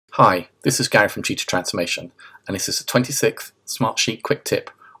Hi, this is Gary from Cheetah Transformation, and this is the 26th Smartsheet quick tip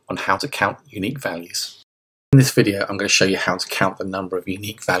on how to count unique values. In this video, I'm going to show you how to count the number of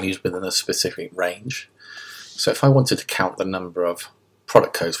unique values within a specific range. So if I wanted to count the number of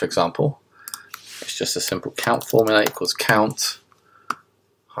product codes, for example, it's just a simple count formula equals count,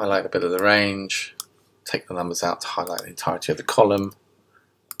 highlight a bit of the range, take the numbers out to highlight the entirety of the column,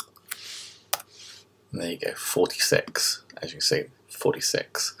 and there you go, 46, as you can see.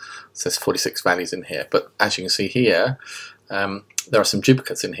 46. So there's 46 values in here, but as you can see here, there are some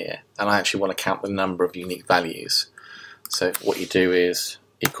duplicates in here, and I actually want to count the number of unique values. So what you do is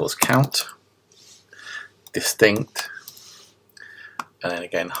equals count, distinct, and then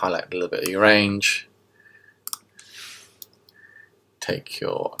again highlight a little bit of your range, take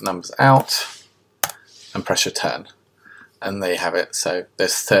your numbers out, and press return. And there you have it. So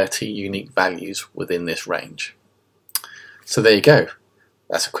there's 30 unique values within this range. So there you go.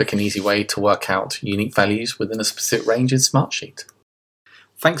 That's a quick and easy way to work out unique values within a specific range in Smartsheet.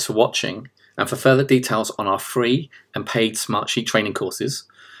 Thanks for watching, and for further details on our free and paid Smartsheet training courses,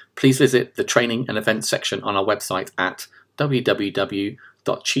 please visit the training and events section on our website at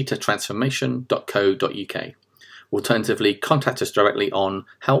www.cheetahtransformation.co.uk. Alternatively, contact us directly on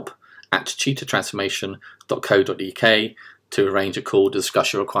help@cheetahtransformation.co.uk to arrange a call to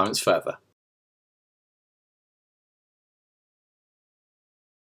discuss your requirements further.